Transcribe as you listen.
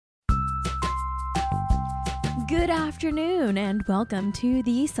Good afternoon and welcome to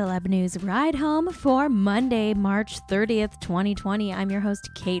the Celeb News Ride Home for Monday, March 30th, 2020. I'm your host,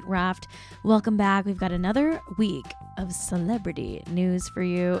 Kate Raft. Welcome back. We've got another week of celebrity news for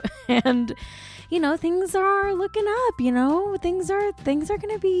you. And, things are looking up, things are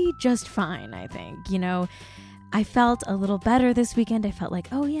going to be just fine, I think. I felt a little better this weekend. I felt like,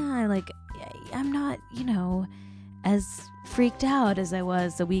 I'm not, as freaked out as I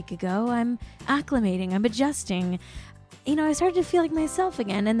was a week ago. I'm acclimating, I'm adjusting. I started to feel like myself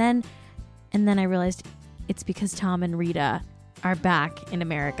again. And then I realized it's because Tom and Rita are back in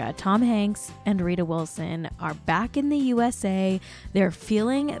America. Tom Hanks and Rita Wilson are back in the USA. They're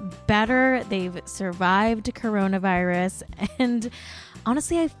feeling better. They've survived coronavirus. And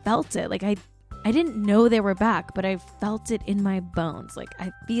honestly, I felt it. I didn't know they were back, but I felt it in my bones.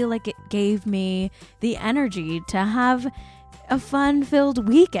 I feel like it gave me the energy to have a fun-filled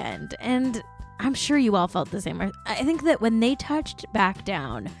weekend. And I'm sure you all felt the same. I think that when they touched back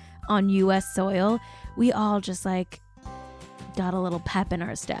down on U.S. soil, we all just got a little pep in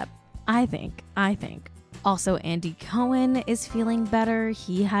our step. I think. Also, Andy Cohen is feeling better.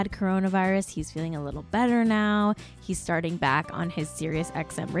 He had coronavirus. He's feeling a little better now. He's starting back on his Sirius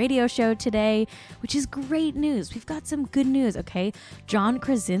XM radio show today, which is great news. We've got some good news, okay? John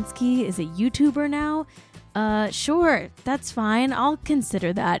Krasinski is a YouTuber now. Sure, that's fine. I'll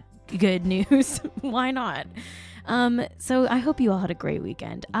consider that good news. Why not? So I hope you all had a great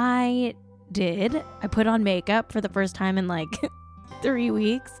weekend. I did. I put on makeup for the first time in 3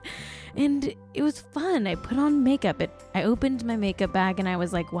 weeks. And it was fun. I put on makeup. I opened my makeup bag and I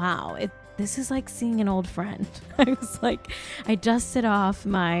was like, wow, this is like seeing an old friend. I dusted off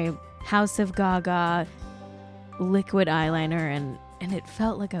my House of Gaga liquid eyeliner and it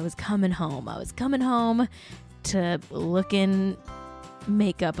felt like I was coming home. I was coming home to looking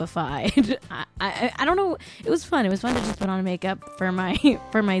makeupified. I don't know. It was fun. It was fun to just put on makeup for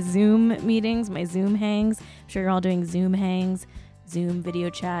my Zoom meetings, my Zoom hangs. I'm sure you're all doing Zoom hangs. Zoom video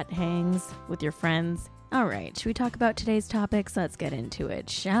chat hangs with your friends. All right, should we talk about today's topics? Let's get into it,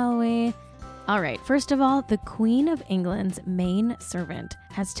 shall we? All right, first of all, the Queen of England's main servant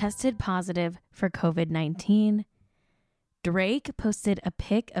has tested positive for COVID-19. Drake posted a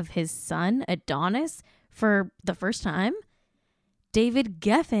pic of his son, Adonis, for the first time. David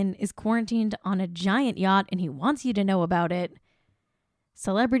Geffen is quarantined on a giant yacht and he wants you to know about it.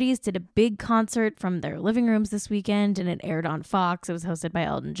 Celebrities did a big concert from their living rooms this weekend and it aired on Fox. It was hosted by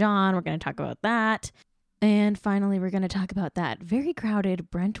Elton John. We're going to talk about that. And finally, we're going to talk about that very crowded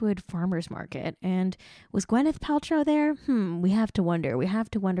Brentwood Farmers Market. And was Gwyneth Paltrow there? We have to wonder. We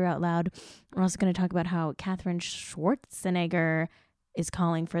have to wonder out loud. We're also going to talk about how Katherine Schwarzenegger is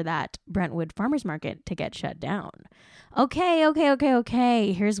calling for that Brentwood Farmers Market to get shut down.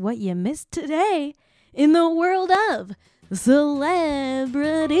 Okay. Here's what you missed today in the world of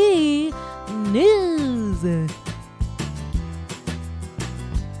celebrity news.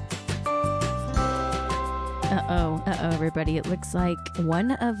 Uh-oh, everybody. It looks like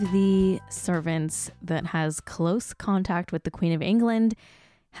one of the servants that has close contact with the Queen of England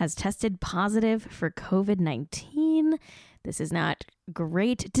has tested positive for COVID-19. This is not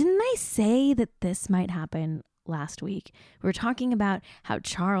great. Didn't I say that this might happen last week? We were talking about how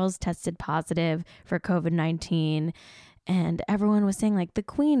Charles tested positive for COVID-19. And everyone was saying the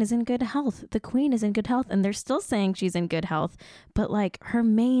Queen is in good health. The Queen is in good health. And they're still saying she's in good health. But her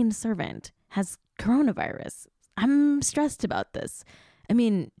main servant has coronavirus. I'm stressed about this. I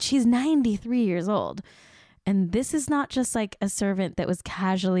mean, she's 93 years old. And this is not just a servant that was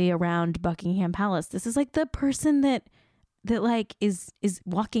casually around Buckingham Palace. This is the person that is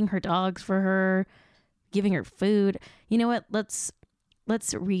walking her dogs for her, giving her food. You know what? Let's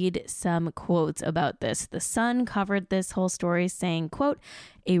read some quotes about this. The Sun covered this whole story saying, quote,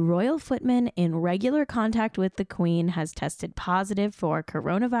 "A royal footman in regular contact with the Queen has tested positive for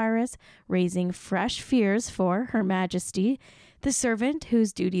coronavirus, raising fresh fears for Her Majesty. The servant,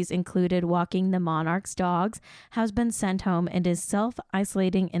 whose duties included walking the monarch's dogs, has been sent home and is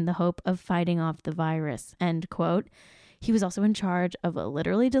self-isolating in the hope of fighting off the virus," end quote. He was also in charge of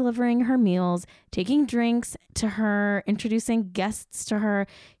literally delivering her meals, taking drinks to her, introducing guests to her.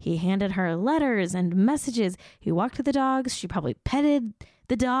 He handed her letters and messages. He walked the dogs. She probably petted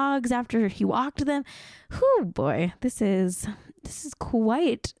the dogs after he walked them. Whew, boy, this is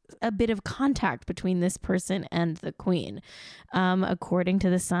quite a bit of contact between this person and the Queen. According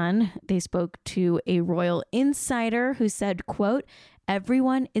to The Sun, they spoke to a royal insider who said, quote,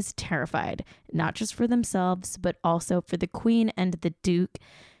 "Everyone is terrified, not just for themselves, but also for the Queen and the Duke.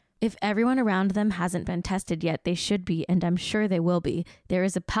 If everyone around them hasn't been tested yet, they should be, and I'm sure they will be. There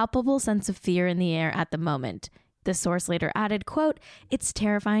is a palpable sense of fear in the air at the moment. The source later added, quote, "It's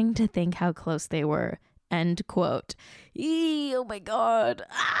terrifying to think how close they were," end quote. Oh my God.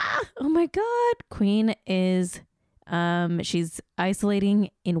 Oh my God. Queen is, she's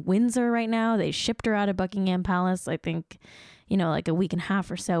isolating in Windsor right now. They shipped her out of Buckingham Palace, I think, like a week and a half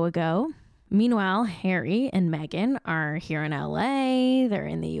or so ago. Meanwhile, Harry and Meghan are here in LA. They're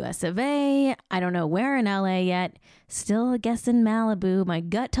in the US of A. I don't know where in LA yet. Still guessing Malibu. My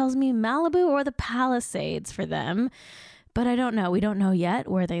gut tells me Malibu or the Palisades for them. But I don't know. We don't know yet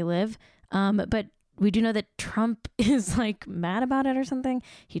where they live. But we do know that Trump is like mad about it or something.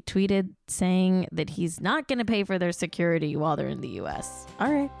 He tweeted saying that he's not going to pay for their security while they're in the US. All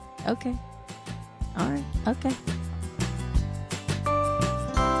right. Okay. All right. Okay.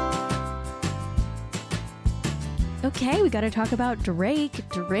 Okay, we got to talk about Drake.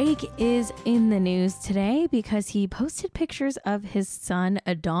 Drake is in the news today because he posted pictures of his son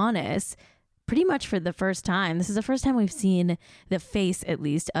Adonis pretty much for the first time. This is the first time we've seen the face, at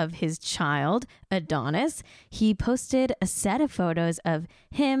least, of his child, Adonis. He posted a set of photos of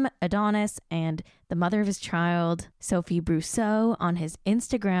him, Adonis, and the mother of his child, Sophie Brousseau, on his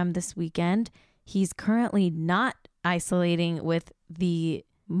Instagram this weekend. He's currently not isolating with the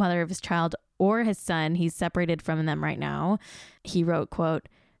mother of his child or his son. He's separated from them right now. He wrote, quote,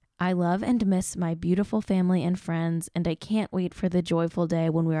 "I love and miss my beautiful family and friends, and I can't wait for the joyful day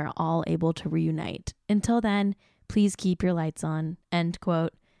when we are all able to reunite. Until then, please keep your lights on," end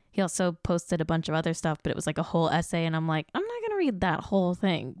quote. He also posted a bunch of other stuff, but it was like a whole essay, and I'm like, I'm not going to read that whole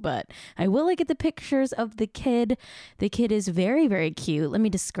thing, but I will look at the pictures of the kid. The kid is very, very cute. Let me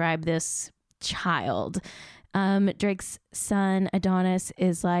describe this child. Drake's son, Adonis,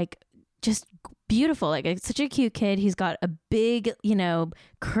 is like just beautiful, like such a cute kid. He's got a big,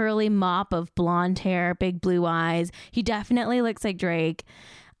 curly mop of blonde hair, big blue eyes. He definitely looks like Drake.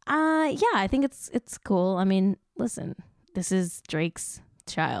 Yeah, I think it's cool. I mean, listen, this is Drake's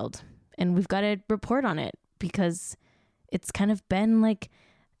child, and we've got to report on it because it's kind of been like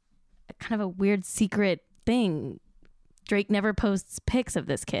kind of a weird secret thing. Drake never posts pics of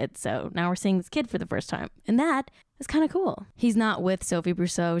this kid, so now we're seeing this kid for the first time, and that is kind of cool. He's not with Sophie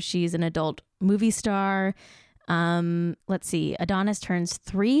Brousseau. She's an adult movie star. Let's see. Adonis turns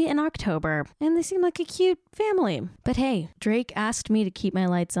 3 in October, and they seem like a cute family. But hey, Drake asked me to keep my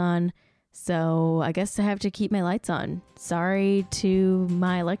lights on, so I guess I have to keep my lights on. Sorry to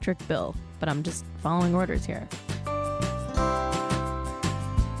my electric bill, but I'm just following orders here.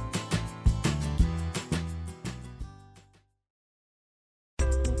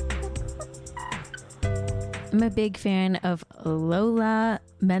 I'm a big fan of Lola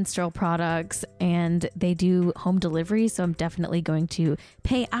menstrual products, and they do home delivery, so I'm definitely going to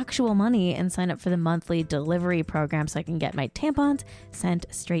pay actual money and sign up for the monthly delivery program so I can get my tampons sent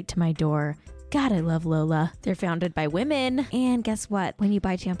straight to my door. God, I love Lola. They're founded by women, and guess what? When you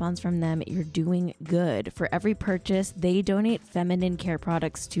buy tampons from them, you're doing good. For every purchase, they donate feminine care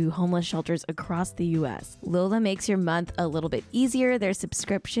products to homeless shelters across the U.S. Lola makes your month a little bit easier. Their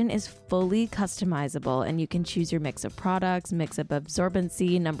subscription is fully customizable, and you can choose your mix of products, mix of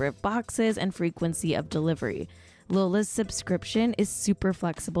absorbency, number of boxes, and frequency of delivery. Lola's subscription is super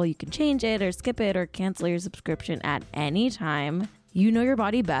flexible. You can change it or skip it or cancel your subscription at any time. You know your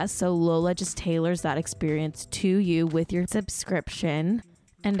body best, so Lola just tailors that experience to you with your subscription.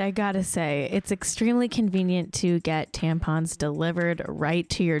 And I gotta say, it's extremely convenient to get tampons delivered right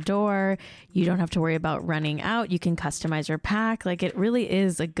to your door. You don't have to worry about running out. You can customize your pack. Like, it really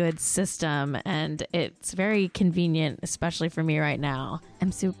is a good system, and it's very convenient, especially for me right now.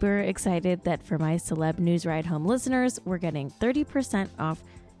 I'm super excited that for my Celeb News Ride Home listeners, we're getting 30% off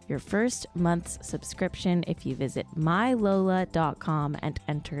your first month's subscription if you visit mylola.com and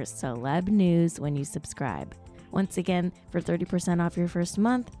enter Celeb News when you subscribe. Once again, for 30% off your first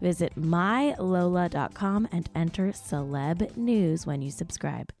month, visit mylola.com and enter Celeb News when you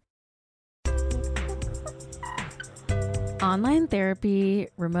subscribe. Online therapy,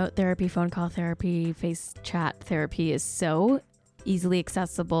 remote therapy, phone call therapy, face chat therapy is so easily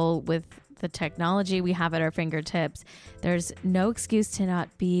accessible with the technology we have at our fingertips. There's no excuse to not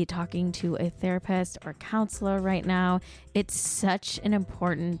be talking to a therapist or counselor right now. It's such an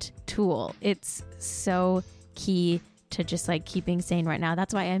important tool. It's so key to just like keeping sane right now.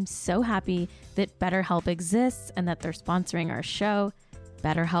 That's why I'm so happy that BetterHelp exists and that they're sponsoring our show.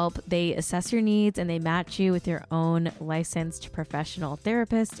 BetterHelp, they assess your needs and they match you with your own licensed professional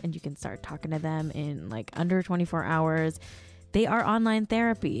therapist, and you can start talking to them in like under 24 hours. They are online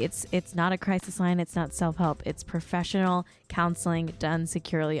therapy. It's not a crisis line. It's not self-help. It's professional counseling done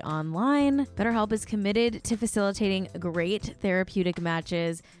securely online. BetterHelp is committed to facilitating great therapeutic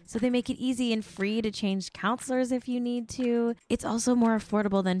matches, so they make it easy and free to change counselors if you need to. It's also more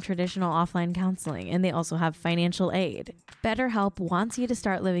affordable than traditional offline counseling, and they also have financial aid. BetterHelp wants you to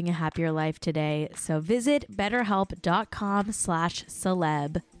start living a happier life today, so visit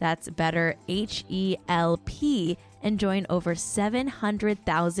betterhelp.com/celeb. That's better, HELP, and join over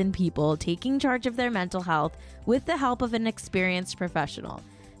 700,000 people taking charge of their mental health with the help of an experienced professional.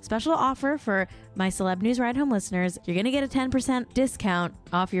 Special offer for my Celeb News Ride Home listeners. You're going to get a 10% discount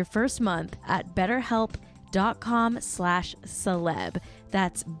off your first month at betterhelp.com/celeb.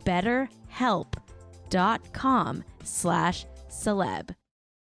 That's betterhelp.com/celeb.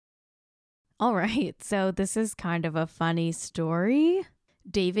 All right, so this is kind of a funny story.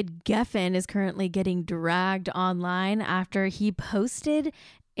 David Geffen is currently getting dragged online after he posted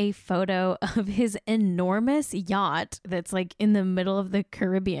a photo of his enormous yacht that's like in the middle of the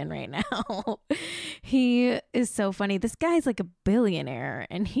Caribbean right now. He is so funny. This guy's like a billionaire,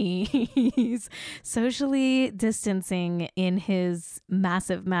 and he's socially distancing in his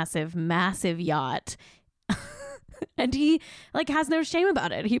massive yacht. And he like has no shame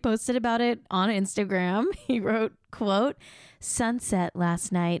about it. He posted about it on Instagram. He wrote, quote, "Sunset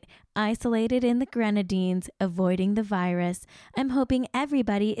last night, isolated in the Grenadines, avoiding the virus. I'm hoping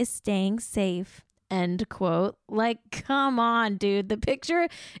everybody is staying safe." End quote. Like, come on, dude. The picture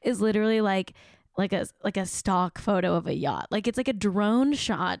is literally like a stock photo of a yacht. Like, it's like a drone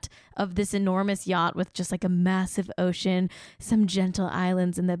shot of this enormous yacht with just like a massive ocean, some gentle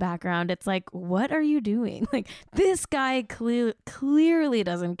islands in the background. It's like, what are you doing? Like, this guy clearly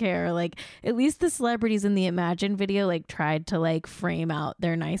doesn't care. Like, at least the celebrities in the Imagine video like tried to like frame out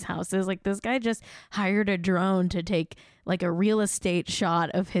their nice houses. Like, this guy just hired a drone to take like a real estate shot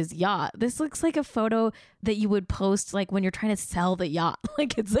of his yacht. This looks like a photo that you would post like when you're trying to sell the yacht.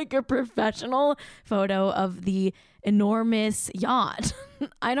 Like, it's like a professional photo of the enormous yacht.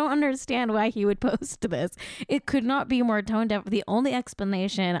 I don't understand why he would post this. It could not be more tone deaf. The only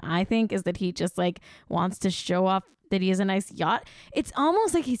explanation, I think, is that he just like wants to show off that he has a nice yacht. It's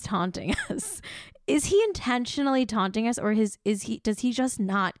almost like he's taunting us. Is he intentionally taunting us, or does he just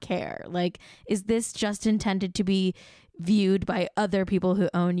not care? Like, is this just intended to be viewed by other people who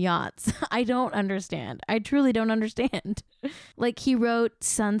own yachts? I don't understand. I truly don't understand. Like, he wrote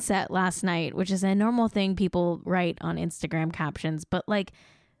 "sunset last night," which is a normal thing people write on Instagram captions, but like,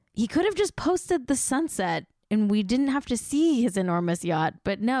 he could have just posted the sunset and we didn't have to see his enormous yacht.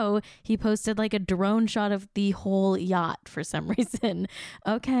 But no, he posted like a drone shot of the whole yacht for some reason.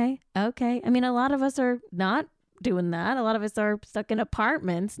 Okay. I mean, a lot of us are not doing that. A lot of us are stuck in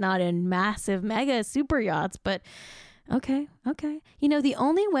apartments, not in massive mega super yachts, but okay. You know, the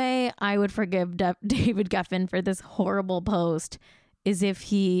only way I would forgive David Geffen for this horrible post is if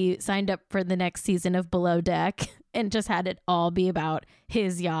he signed up for the next season of Below Deck and just had it all be about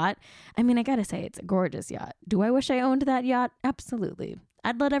his yacht. I mean, I gotta say, it's a gorgeous yacht. Do I wish I owned that yacht? Absolutely.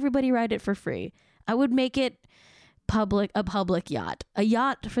 I'd let everybody ride it for free. I would make it a public yacht, a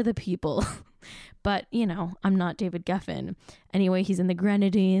yacht for the people. But, you know, I'm not David Geffen. Anyway, he's in the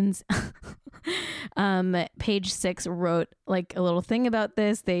Grenadines. Page 6 wrote like a little thing about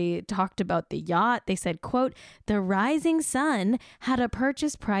this. They talked about the yacht. They said, quote, "The Rising Sun had a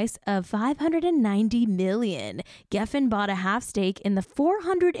purchase price of $590 million. Geffen bought a half stake in the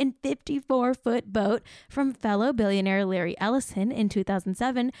 454-foot boat from fellow billionaire Larry Ellison in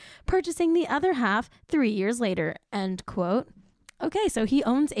 2007, purchasing the other half 3 years later." End quote. Okay, so he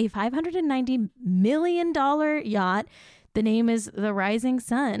owns a $590 million yacht. The name is the Rising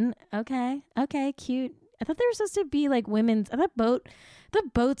Sun. Okay, cute. I thought they were supposed to be like women's. The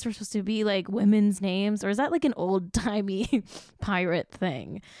boats were supposed to be like women's names, or is that like an old-timey pirate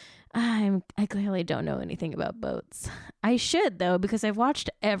thing? I clearly don't know anything about boats. I should, though, because I've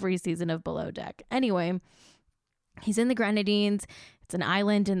watched every season of Below Deck. Anyway, he's in the Grenadines. It's an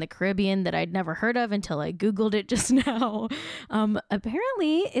island in the Caribbean that I'd never heard of until I Googled it just now.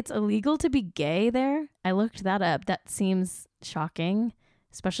 Apparently, it's illegal to be gay there. I looked that up. That seems shocking,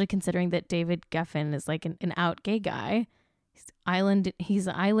 especially considering that David Geffen is like an out gay guy. He's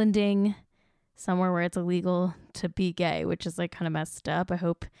islanding somewhere where it's illegal to be gay, which is like kind of messed up. I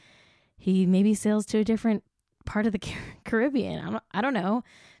hope he maybe sails to a different part of the Caribbean. I don't know.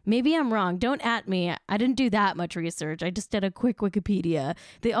 Maybe I'm wrong. Don't at me. I didn't do that much research. I just did a quick Wikipedia.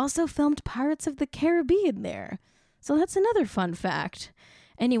 They also filmed Pirates of the Caribbean there. So that's another fun fact.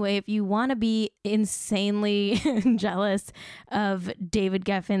 Anyway, if you want to be insanely jealous of David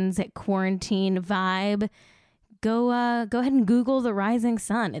Geffen's quarantine vibe, go ahead and Google the Rising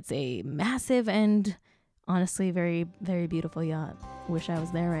Sun. It's a massive and honestly very, very beautiful yacht. Wish I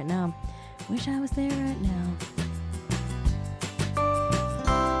was there right now. Wish I was there right now.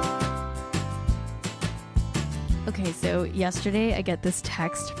 Okay, so yesterday I get this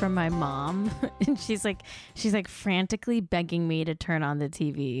text from my mom and she's like frantically begging me to turn on the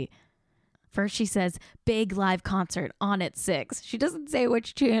TV. First she says, big live concert on at 6. She doesn't say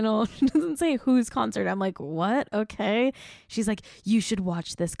which channel. She doesn't say whose concert. I'm like, what? Okay. She's like, you should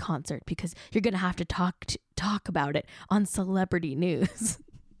watch this concert because you're going to have to talk about it on Celebrity News.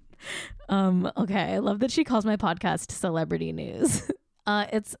 Okay. I love that she calls my podcast Celebrity News.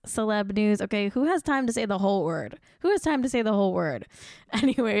 It's celeb news. Okay, who has time to say the whole word?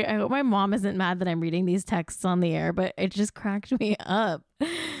 Anyway, I hope my mom isn't mad that I'm reading these texts on the air, but it just cracked me up.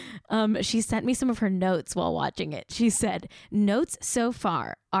 She sent me some of her notes while watching it. She said, notes so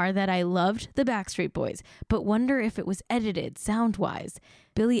far are that I loved the Backstreet Boys, but wonder if it was edited sound-wise.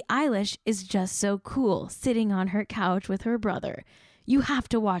 Billie Eilish is just so cool, sitting on her couch with her brother. You have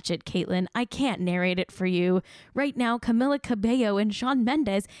to watch it, Caitlin. I can't narrate it for you. Right now, Camila Cabello and Shawn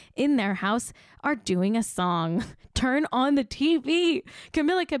Mendes in their house are doing a song. Turn on the TV.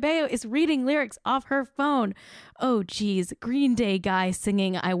 Camila Cabello is reading lyrics off her phone. Oh, geez. Green Day guy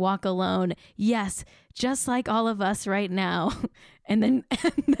singing I Walk Alone. Yes, just like all of us right now. And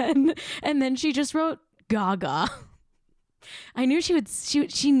then she just wrote Gaga. I knew she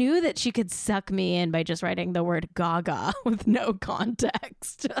knew that she could suck me in by just writing the word Gaga with no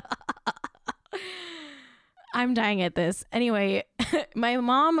context. I'm dying at this. Anyway, my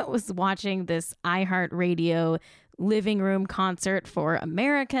mom was watching this iHeartRadio living room concert for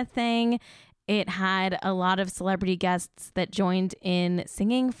America thing. It had a lot of celebrity guests that joined in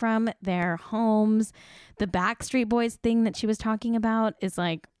singing from their homes. The Backstreet Boys thing that she was talking about is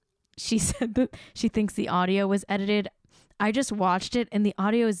like, she said that she thinks the audio was edited. I just watched it and the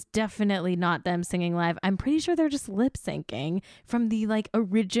audio is definitely not them singing live. I'm pretty sure they're just lip syncing from the like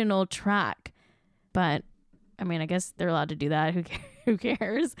original track. But I mean, I guess they're allowed to do that. Who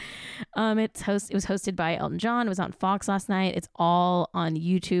cares? It was hosted by Elton John. It was on Fox last night. It's all on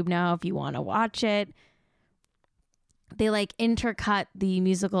YouTube now if you want to watch it. They like intercut the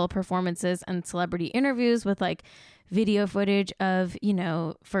musical performances and celebrity interviews with like video footage of, you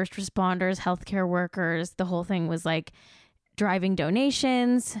know, first responders, healthcare workers. The whole thing was like driving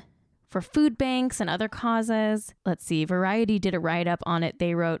donations for food banks and other causes. Let's see. Variety did a write-up on it.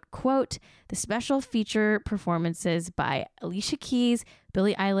 They wrote, quote, the special feature performances by Alicia Keys,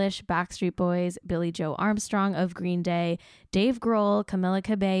 Billie Eilish, Backstreet Boys, Billie Joe Armstrong of Green Day, Dave Grohl, Camila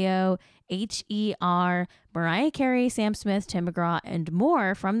Cabello, H.E.R., Mariah Carey, Sam Smith, Tim McGraw, and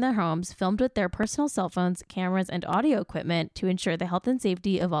more from their homes, filmed with their personal cell phones, cameras, and audio equipment to ensure the health and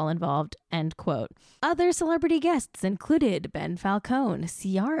safety of all involved, end quote. Other celebrity guests included Ben Falcone,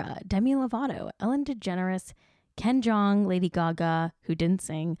 Ciara, Demi Lovato, Ellen DeGeneres, Ken Jeong, Lady Gaga, who didn't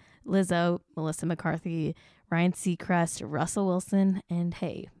sing, Lizzo, Melissa McCarthy, Ryan Seacrest, Russell Wilson, and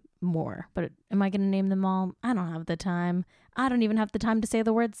hey, more. But am I going to name them all? I don't have the time. I don't even have the time to say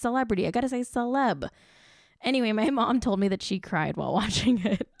the word celebrity. I got to say celeb. Anyway, my mom told me that she cried while watching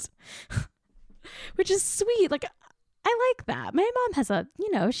it, which is sweet. Like, I like that. My mom has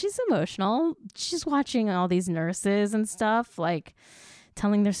she's emotional. She's watching all these nurses and stuff, like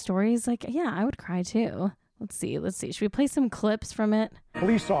telling their stories. Like, yeah, I would cry too. Let's see. Should we play some clips from it?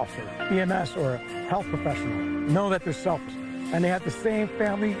 Police officer, EMS, or health professional know that they're selfish and they have the same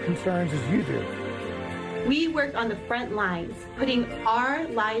family concerns as you do. We work on the front lines, putting our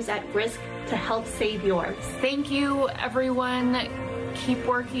lives at risk to help save yours. Thank you, everyone. Keep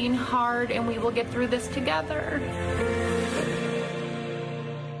working hard and we will get through this together.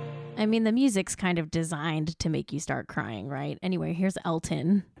 I mean, the music's kind of designed to make you start crying, right? Anyway, here's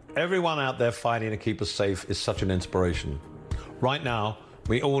Elton. Everyone out there fighting to keep us safe is such an inspiration. Right now,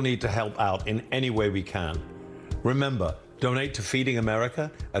 we all need to help out in any way we can. Remember, donate to Feeding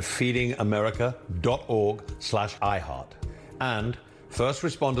America at feedingamerica.org/iHeart and First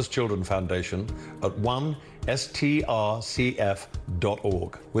Responders Children Foundation at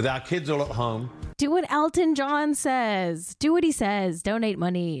 1strcf.org. With our kids all at home, do what Elton John says. Do what he says. Donate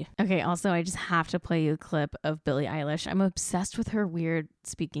money. Okay, also, I just have to play you a clip of Billie Eilish. I'm obsessed with her weird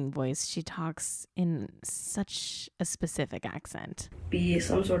speaking voice. She talks in such a specific accent. Be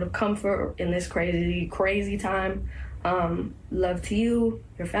some sort of comfort in this crazy, crazy time. Love to you,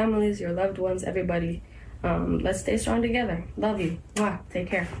 your families, your loved ones, everybody. Let's stay strong together. Love you. Mwah. Take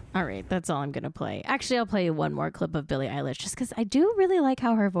care. All right, that's all I'm going to play. Actually, I'll play you one more clip of Billie Eilish just because I do really like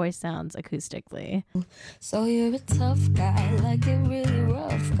how her voice sounds acoustically. So you're a tough guy, like a really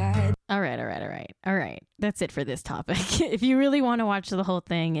rough guy. All right. that's it for this topic. If you really want to watch the whole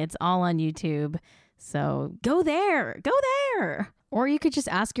thing, it's all on YouTube. So go there. Or you could just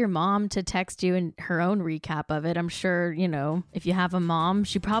ask your mom to text you in her own recap of it. I'm sure, if you have a mom,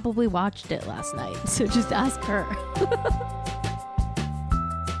 she probably watched it last night. So just ask her.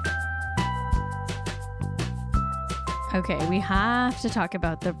 Okay, we have to talk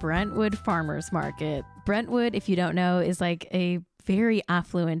about the Brentwood Farmers Market. Brentwood, if you don't know, is like a very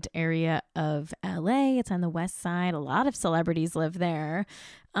affluent area of LA. It's on the west side. A lot of celebrities live there.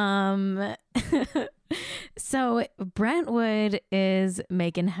 So Brentwood is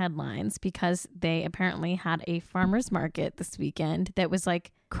making headlines because they apparently had a farmers market this weekend that was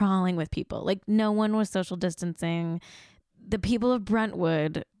like crawling with people. Like no one was social distancing. The people of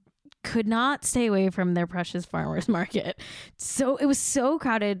Brentwood could not stay away from their precious farmers market. So it was so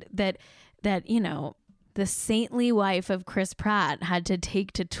crowded that the saintly wife of Chris Pratt had to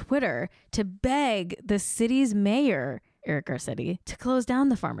take to Twitter to beg the city's mayor, Eric Garcetti, to close down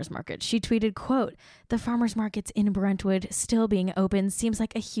the farmers market. She tweeted, quote, "The farmers markets in Brentwood still being open seems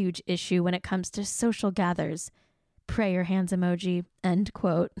like a huge issue when it comes to social gathers. Pray your hands emoji," end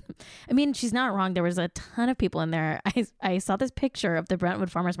quote. I mean, she's not wrong. There was a ton of people in there. I saw this picture of the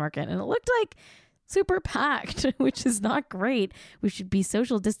Brentwood Farmers Market and it looked like super packed, which is not great. We should be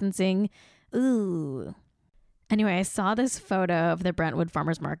social distancing. Ooh. Anyway, I saw this photo of the Brentwood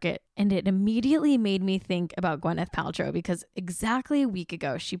Farmers Market and it immediately made me think about Gwyneth Paltrow because exactly a week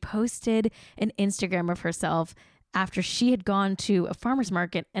ago, she posted an Instagram of herself after she had gone to a farmer's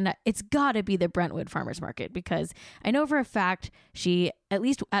market, and it's got to be the Brentwood Farmers Market because I know for a fact she at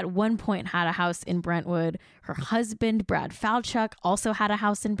least at one point had a house in Brentwood. Her husband, Brad Falchuk, also had a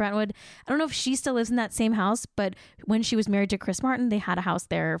house in Brentwood. I don't know if she still lives in that same house, but when she was married to Chris Martin, they had a house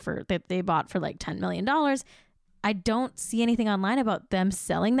there that they bought for like $10 million. I don't see anything online about them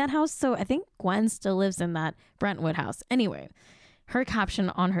selling that house, so I think Gwen still lives in that Brentwood house. Anyway, her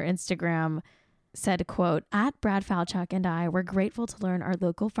caption on her Instagram said, quote, "At Brad Falchuk and I were grateful to learn our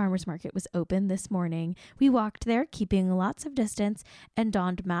local farmers market was open this morning. We walked there, keeping lots of distance, and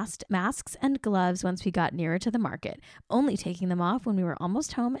donned masks and gloves once we got nearer to the market, only taking them off when we were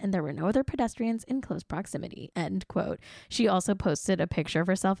almost home and there were no other pedestrians in close proximity," end quote. She also posted a picture of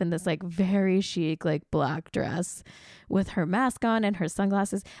herself in this like very chic, like black dress with her mask on and her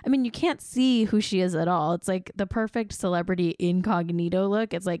sunglasses. I mean, you can't see who she is at all. It's like the perfect celebrity incognito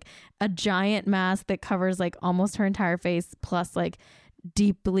look. It's like a giant mask that covers like almost her entire face plus like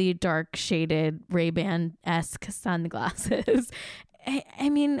deeply dark shaded Ray-Ban-esque sunglasses. I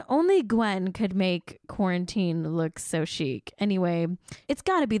mean, only Gwen could make quarantine look so chic. Anyway, it's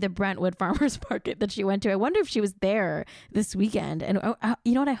got to be the Brentwood Farmers Market that she went to. I wonder if she was there this weekend. And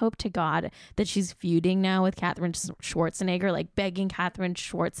you know what? I hope to God that she's feuding now with Katherine Schwarzenegger, like begging Katherine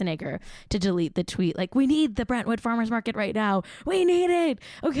Schwarzenegger to delete the tweet. Like, we need the Brentwood Farmers Market right now. We need it.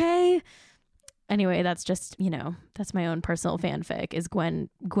 Okay. Anyway, that's just, that's my own personal fanfic is Gwen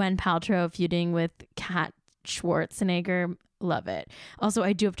Paltrow feuding with Kat Schwarzenegger. Love it. Also,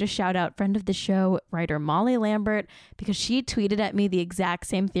 I do have to shout out friend of the show, writer Molly Lambert, because she tweeted at me the exact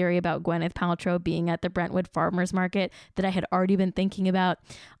same theory about Gwyneth Paltrow being at the Brentwood Farmers Market that I had already been thinking about.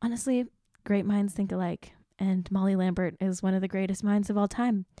 Honestly, great minds think alike. And Molly Lambert is one of the greatest minds of all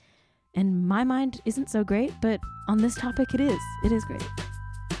time. And my mind isn't so great, but on this topic, it is. It is great.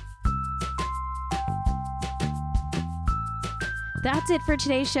 That's it for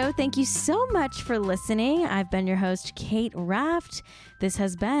today's show. Thank you so much for listening. I've been your host, Kate Raft. This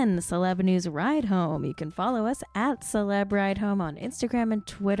has been the Celeb News Ride Home. You can follow us at Celeb Ride Home on Instagram and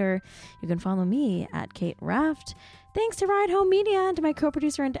Twitter. You can follow me at Kate Raft. Thanks to Ride Home Media and to my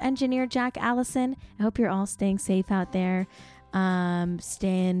co-producer and engineer, Jack Allison. I hope you're all staying safe out there.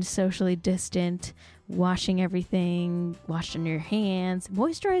 Staying socially distant, washing everything, washing your hands,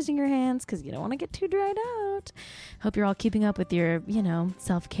 moisturizing your hands because you don't want to get too dried out. Hope you're all keeping up with your,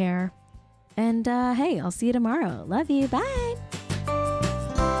 self-care. And hey, I'll see you tomorrow. Love you. Bye.